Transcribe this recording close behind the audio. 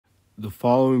The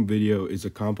following video is a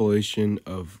compilation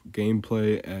of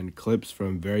gameplay and clips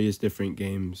from various different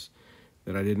games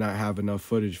that I did not have enough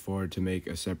footage for to make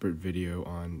a separate video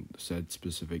on said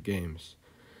specific games.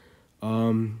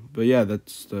 But yeah,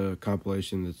 that's the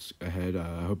compilation that's ahead.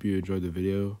 I hope you enjoyed the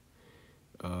video.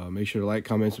 Make sure to like,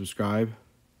 comment, subscribe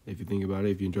if you think about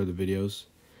it, if you enjoy the videos.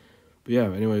 But yeah,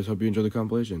 anyways, hope you enjoy the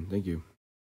compilation. Thank you.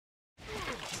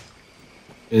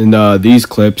 In these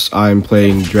clips, I'm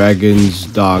playing Dragon's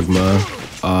Dogma,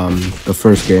 the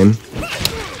first game.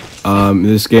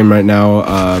 This game right now,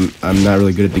 I'm not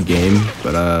really good at the game,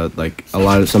 but like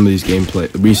some of these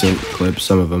recent clips,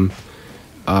 some of them,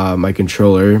 my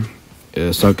controller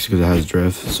sucks because it has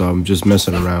drift, so I'm just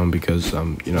messing around because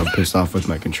I'm pissed off with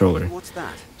my controller. What's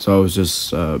that? So I was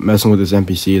just messing with this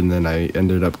NPC, and then I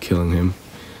ended up killing him,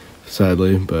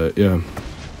 sadly. But yeah.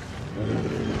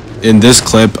 In this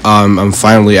clip, I'm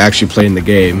finally actually playing the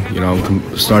game.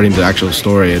 I'm starting the actual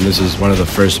story, and this is one of the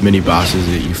first mini bosses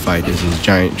that you fight. Is this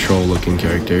giant troll-looking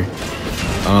character.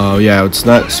 Yeah, it's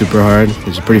not super hard.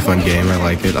 It's a pretty fun game. I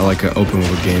like it. I like open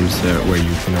world games where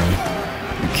you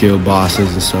can you kill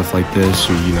bosses and stuff like this,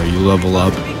 or you level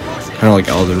up, kind of like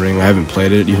Elden Ring. I haven't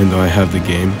played it, even though I have the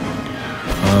game.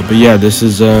 But yeah, this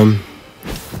is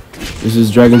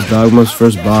Dragon's Dogma's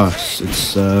first boss.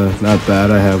 It's not bad.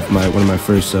 I have one of my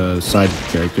first side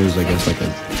characters, I guess, like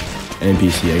an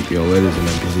NPC. It is an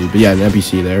NPC, but yeah, an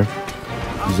NPC there.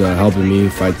 He's helping me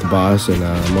fight the boss, and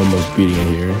I'm almost beating it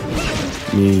here.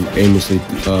 Me aimlessly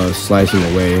slicing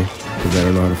away because I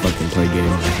don't know how to fucking play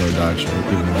games with no dodge.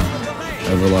 Even though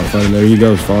I have a lot of fun. And there he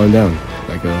goes, falling down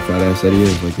like a fat ass that he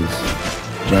is, like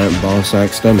his giant ball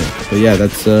sack stomach. But yeah,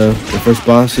 that's the first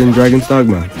boss in Dragon's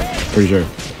Dogma. Pretty sure.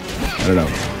 I don't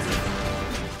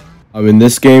know. In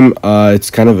this game, it's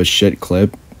kind of a shit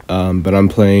clip, but I'm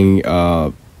playing,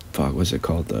 what's it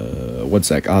called? One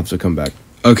sec, I'll have to come back.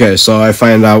 Okay, so I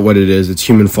find out what it is. It's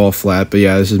Human Fall Flat, but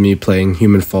yeah, this is me playing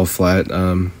Human Fall Flat.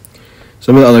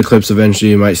 Some of the other clips,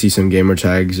 eventually you might see some gamer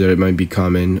tags, or it might be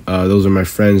common. Those are my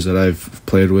friends that I've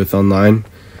played with online.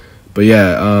 But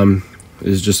yeah,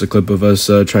 it's just a clip of us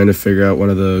trying to figure out one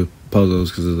of the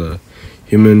puzzles, because the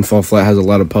Human Fall Flat has a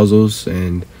lot of puzzles,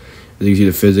 and as you can see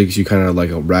the physics, you kind of like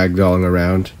ragdolling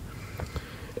around.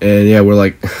 And yeah, we're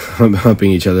like humping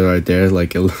each other right there.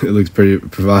 Like it looks pretty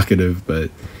provocative,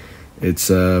 but it's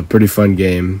a pretty fun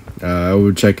game. I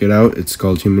would check it out. It's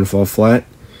called Human Fall Flat.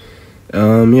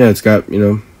 Yeah, it's got,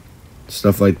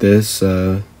 stuff like this.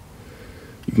 You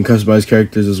can customize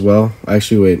characters as well.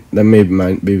 Actually, wait, that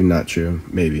maybe not true.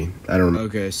 Maybe. I don't know.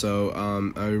 Okay, so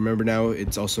I remember now,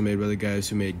 it's also made by the guys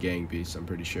who made Gang Beasts, I'm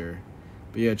pretty sure.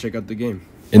 But yeah, check out the game.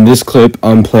 In this clip,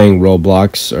 I'm playing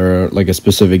Roblox, or like a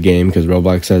specific game, because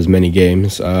Roblox has many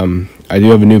games. I do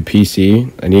have a new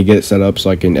PC. I need to get it set up so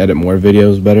I can edit more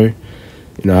videos better.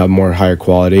 Have more higher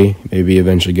quality. Maybe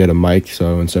eventually get a mic,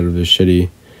 so instead of this shitty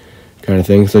kind of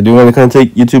thing. So I do want to kind of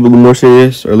take YouTube a little more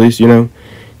serious, or at least, kind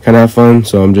of have fun.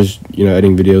 So I'm just,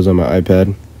 editing videos on my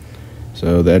iPad.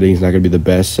 So the editing's not going to be the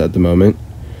best at the moment.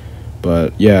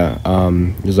 But yeah,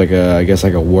 there's I guess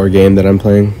like a war game that I'm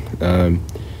playing.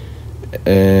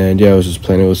 And yeah, I was just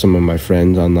playing it with some of my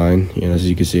friends online. As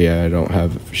you can see, I don't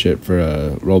have shit for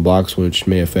Roblox, which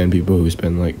may offend people who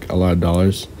spend like a lot of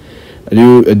dollars. I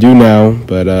do now,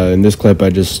 but in this clip, I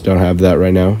just don't have that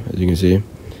right now. As you can see,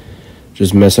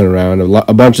 just messing around.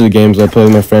 A bunch of the games I play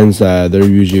with my friends, they're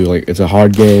usually like it's a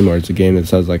hard game, or it's a game that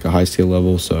has like a high skill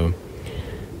level. So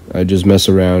I just mess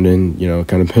around and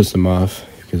kind of piss them off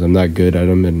because I'm not good at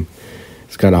them, and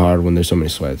it's kind of hard when there's so many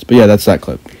sweats. But yeah, that's that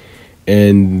clip.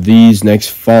 In these next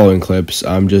following clips,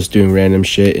 I'm just doing random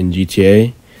shit in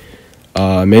GTA.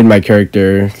 I made my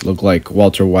character look like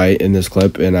Walter White in this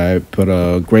clip, and I put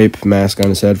a grape mask on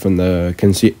his head from the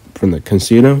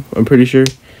casino, I'm pretty sure,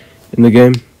 in the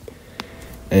game.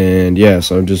 And yeah,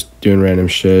 so I'm just doing random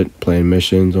shit, playing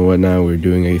missions and whatnot. We're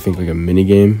doing, I think, like a mini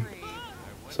game.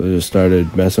 So I just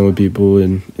started messing with people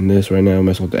in this right now,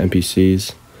 messing with the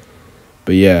NPCs.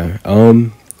 But yeah,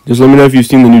 just let me know if you've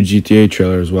seen the new GTA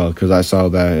trailer as well, because I saw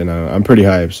that, and I'm pretty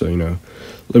hyped, so,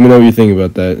 let me know what you think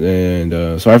about that.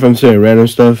 And sorry if I'm saying random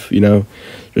stuff,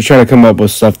 just trying to come up with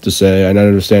stuff to say. I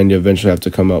understand you eventually have to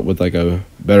come up with, like, a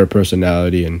better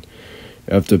personality, and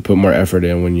you have to put more effort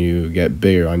in when you get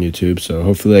bigger on YouTube, so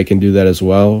hopefully I can do that as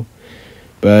well.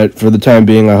 But for the time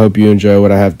being, I hope you enjoy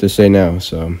what I have to say now,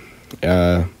 so,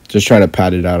 just trying to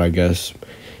pad it out, I guess,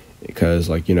 because,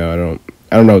 like,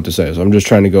 I don't know what to say, so I'm just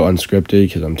trying to go unscripted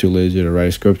because I'm too lazy to write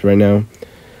a script right now.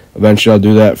 Eventually, I'll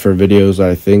do that for videos that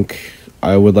I think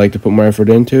I would like to put more effort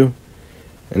into,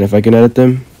 and if I can edit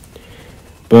them.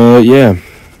 But yeah,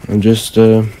 I'm just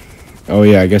Oh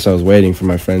yeah, I guess I was waiting for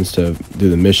my friends to do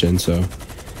the mission, so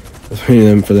I was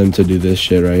waiting for them to do this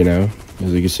shit right now.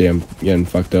 As you can see, I'm getting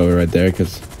fucked over right there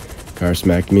because car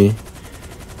smacked me.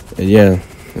 And yeah,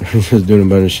 just doing a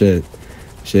bunch of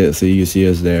shit. So you can see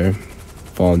us there,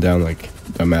 falling down like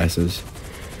dumbasses.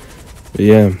 But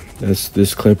yeah, that's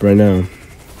this clip right now.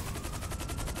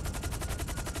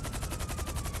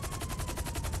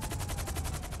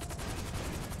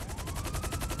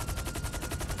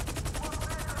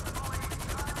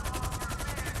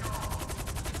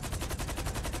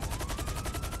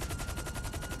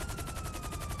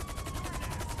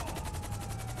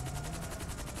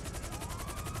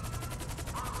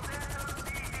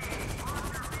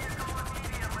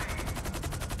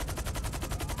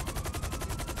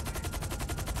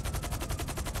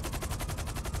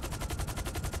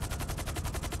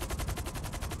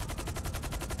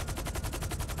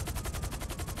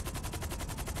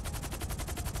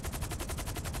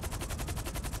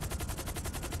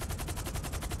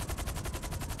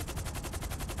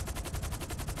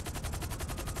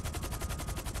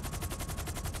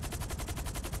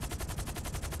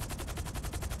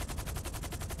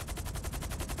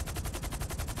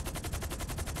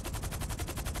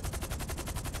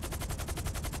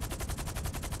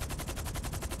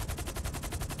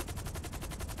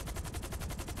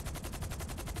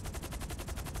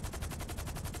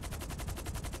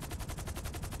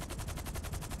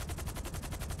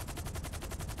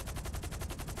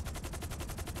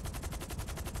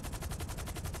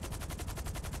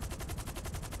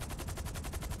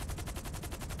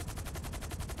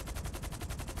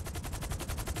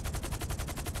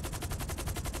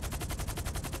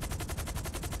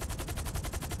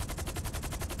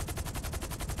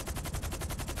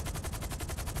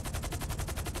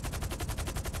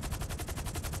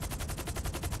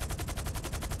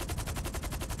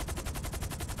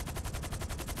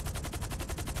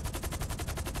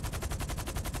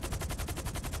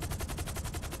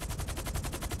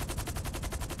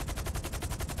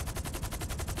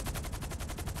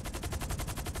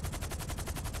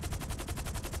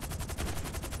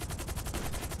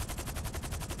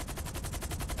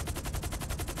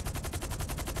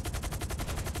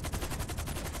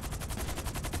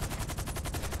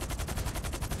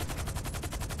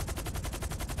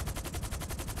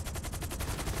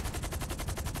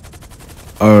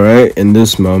 Alright, in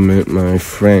this moment, my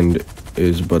friend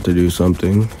is about to do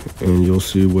something, and you'll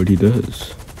see what he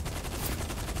does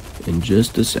in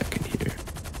just a second here.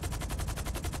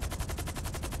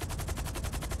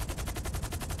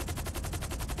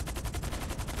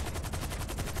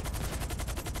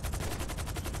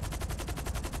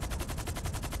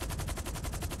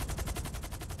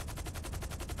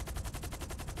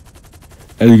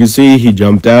 As you can see, he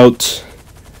jumped out,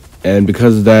 and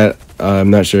because of that,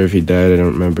 I'm not sure if he died. I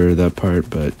don't remember that part,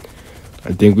 but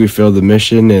I think we failed the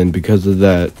mission, and because of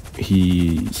that,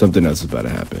 something else is about to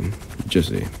happen. Just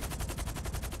see.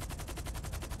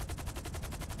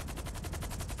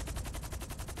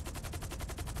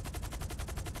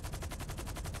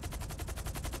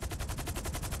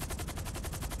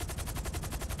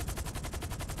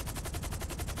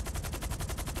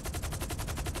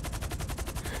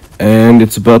 And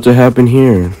it's about to happen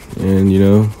here, and you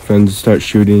know, friends start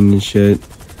shooting and shit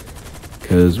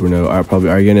because we're probably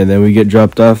arguing, and then we get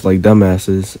dropped off like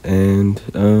dumbasses. And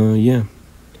yeah,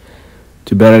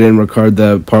 too bad I didn't record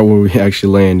the part where we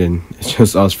actually land, and it's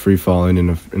just us free falling in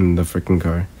the freaking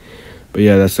car. But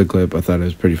yeah, that's the clip. I thought it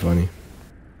was pretty funny.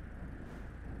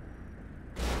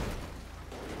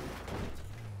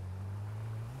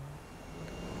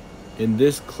 In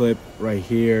this clip right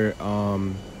here,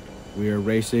 we are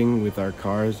racing with our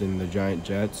cars in the giant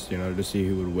jets, you know, to see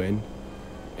who would win.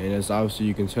 And as obviously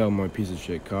you can tell, my piece of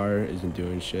shit car isn't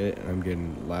doing shit, and I'm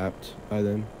getting lapped by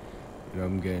them. You know,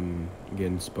 I'm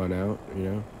getting spun out, you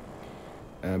know.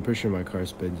 And I'm pretty sure my car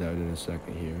spins out in a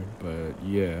second here, but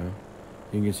yeah,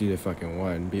 you can see they fucking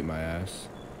won, beat my ass.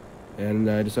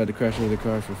 And I decided to crash into the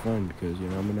car for fun because, you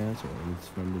know, I'm an asshole and it's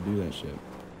fun to do that shit.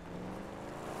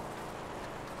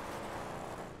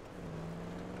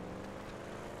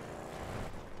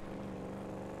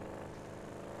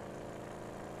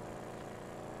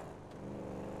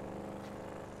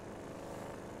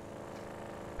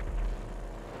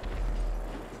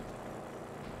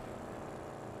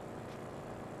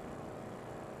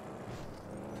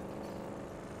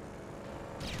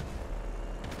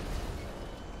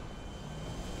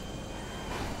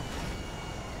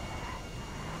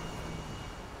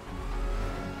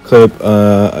 Clip,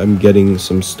 I'm getting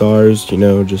some stars, you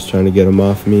know, just trying to get them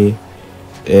off me,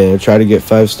 and I tried to get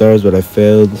 5 stars, but I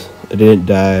failed. I didn't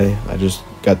die, I just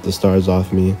got the stars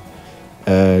off me,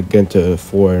 get into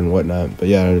 4 and whatnot. But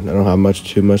yeah, I don't have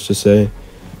too much to say.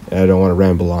 And I don't want to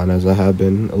ramble on as I have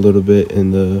been a little bit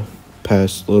in the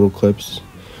past little clips.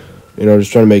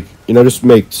 Just trying to make just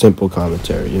make simple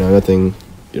commentary. Nothing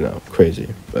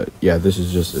crazy. But yeah, this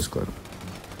is just this clip.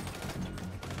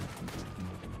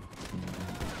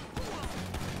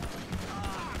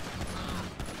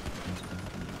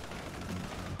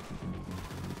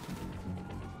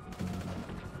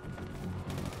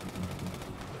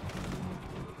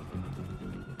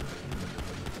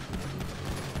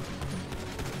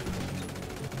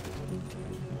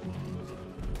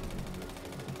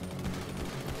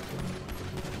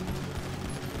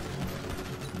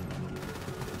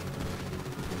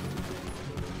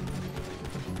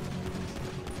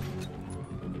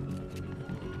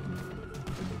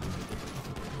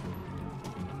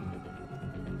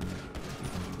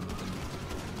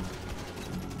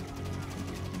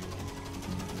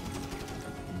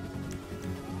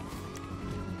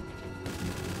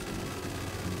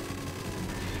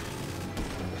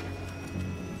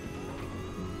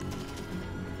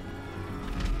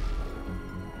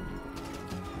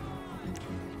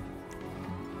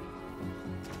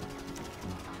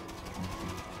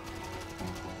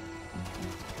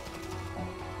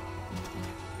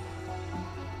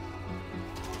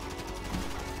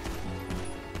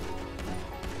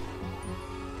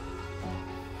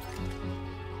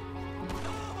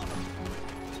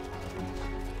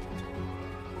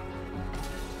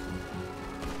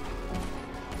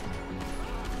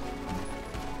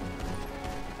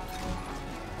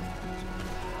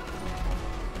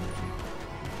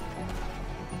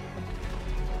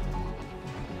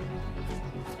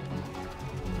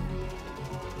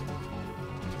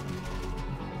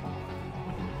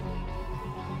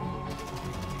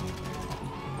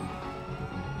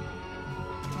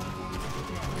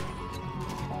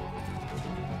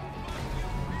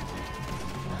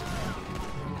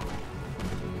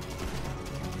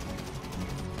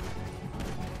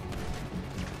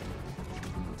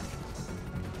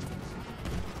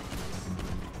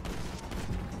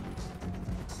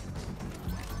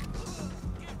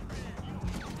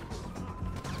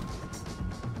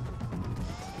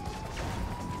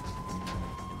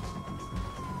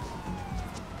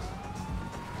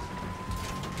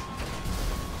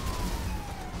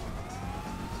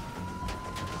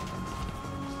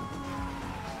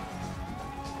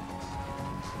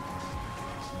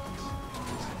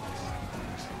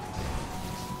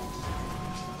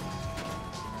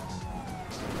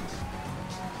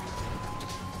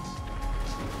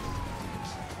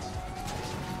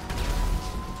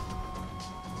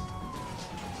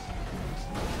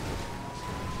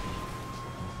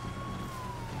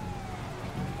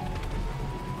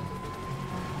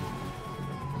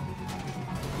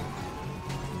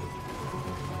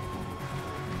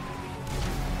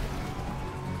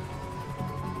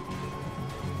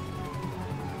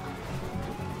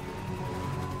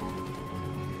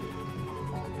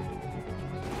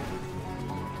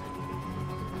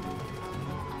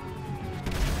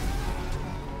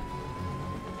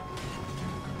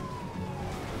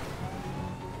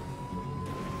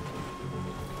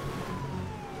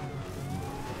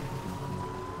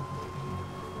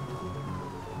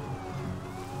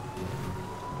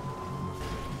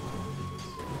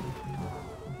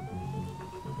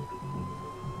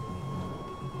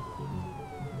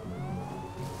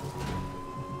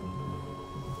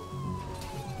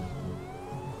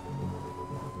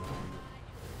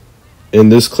 In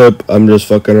this clip, I'm just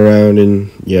fucking around, and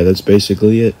yeah, that's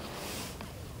basically it.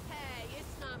 Hey,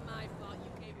 it's not my fault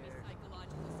you gave me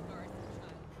psychological scars in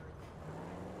childbirth.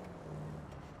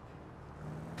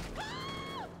 Ah!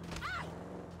 Ah!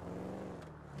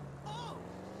 Oh,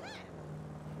 shit!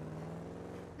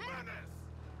 Menace!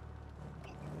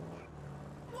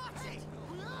 Watch it!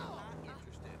 No!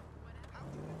 Interested.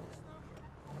 How'd you get this number?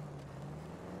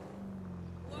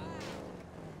 Wow.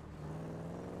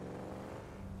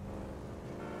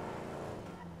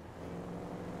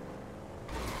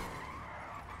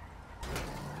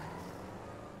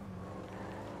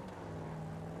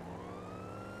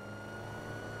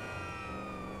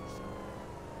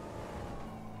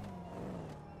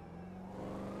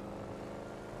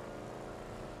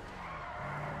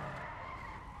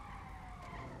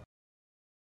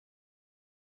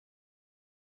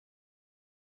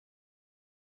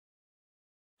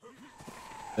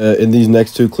 In these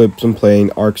next two clips, I'm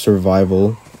playing Ark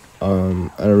Survival. I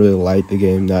don't really like the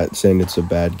game. Not saying it's a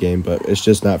bad game, but it's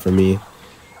just not for me.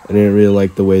 I didn't really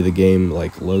like the way the game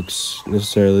looks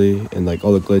necessarily, and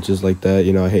all the glitches like that.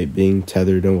 I hate being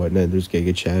tethered and whatnot. There's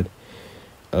Giga Chad.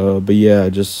 But yeah,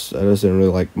 I just didn't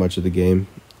really like much of the game.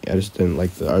 I just didn't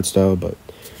like the art style. But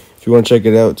if you want to check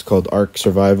it out, it's called Ark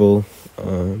Survival.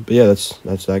 But yeah,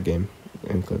 that's that game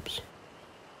and clips.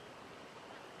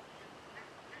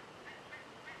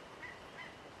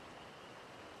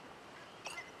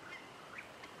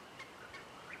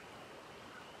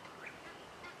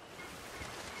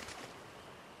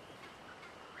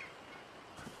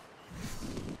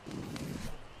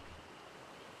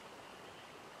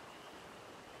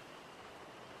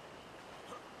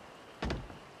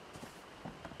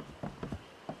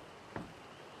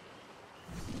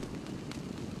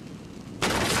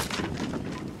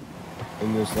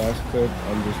 In this last clip,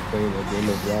 I'm just playing a game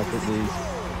of Rocket League.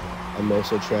 I'm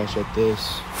also trash at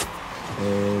this,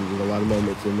 and in a lot of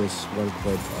moments in this one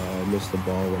clip, I missed the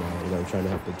ball when I'm trying to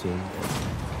help the team.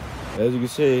 But as you can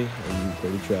see, I'm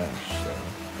pretty trash, so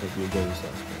hope you enjoy this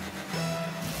last clip.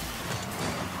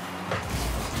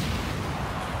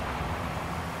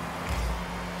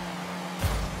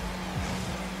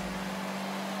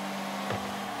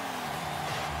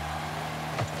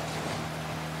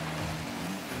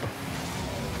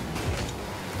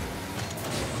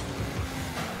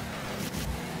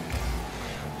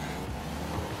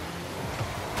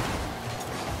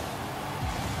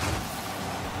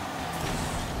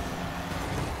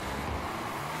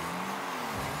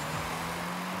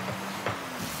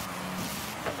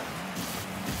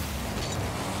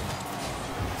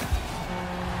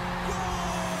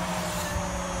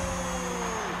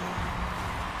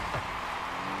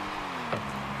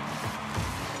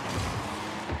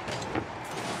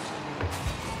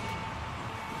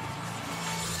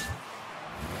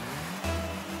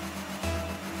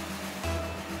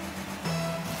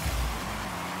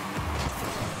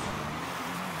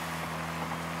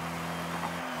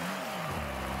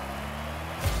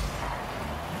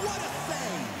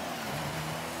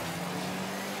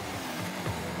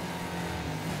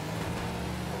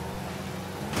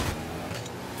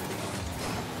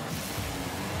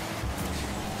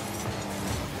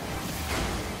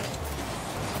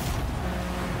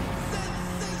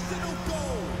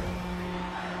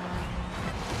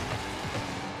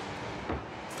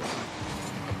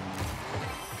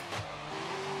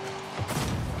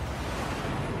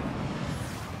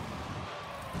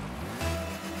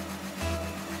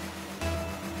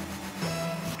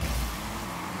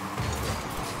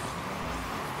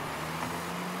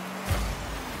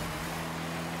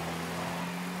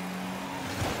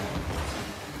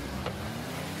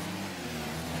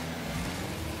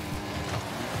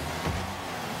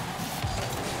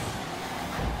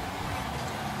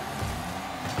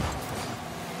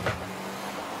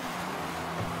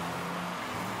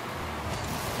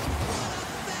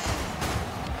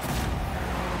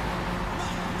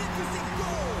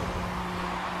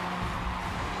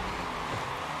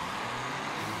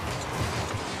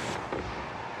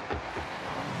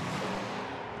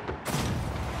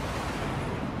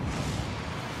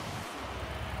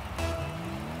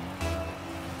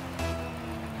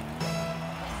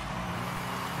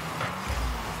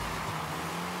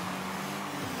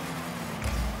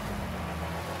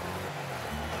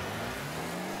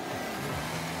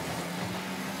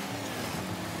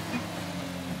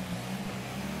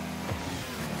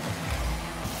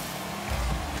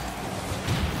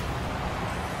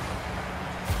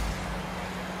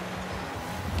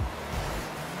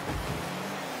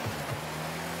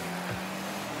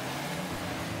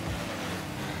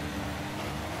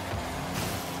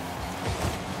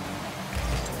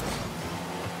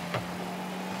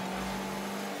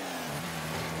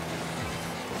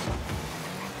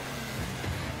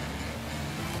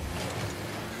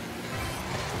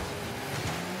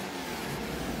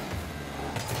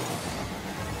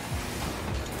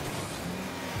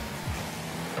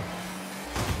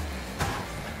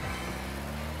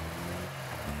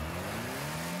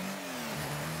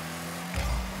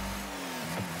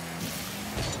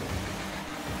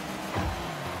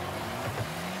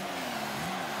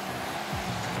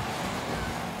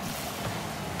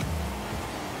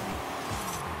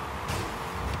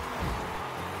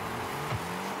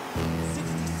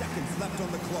 Left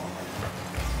on the clock.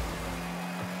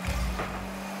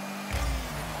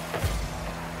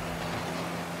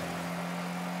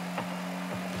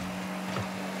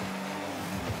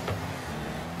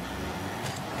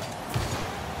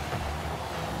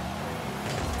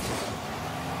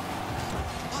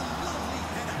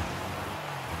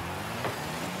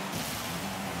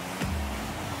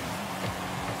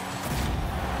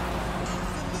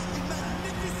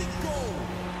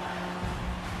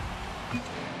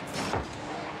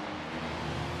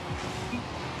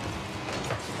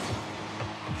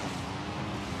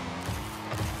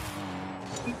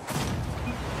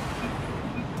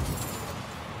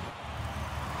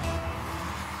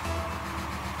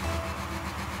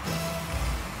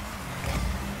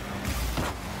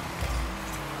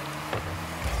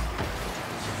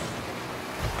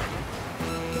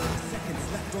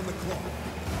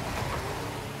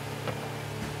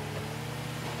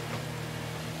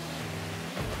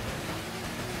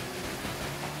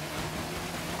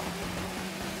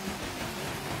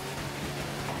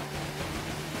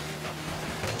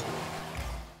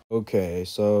 Okay,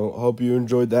 so hope you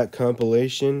enjoyed that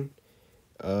compilation.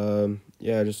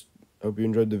 Yeah, just hope you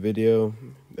enjoyed the video.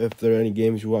 If there are any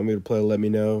games you want me to play, let me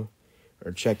know.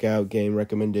 Or check out game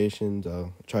recommendations.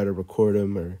 I'll try to record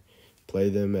them or play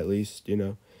them at least, you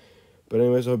know. But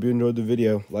anyways, I hope you enjoyed the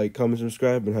video. Like, comment,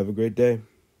 subscribe, and have a great day.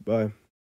 Bye.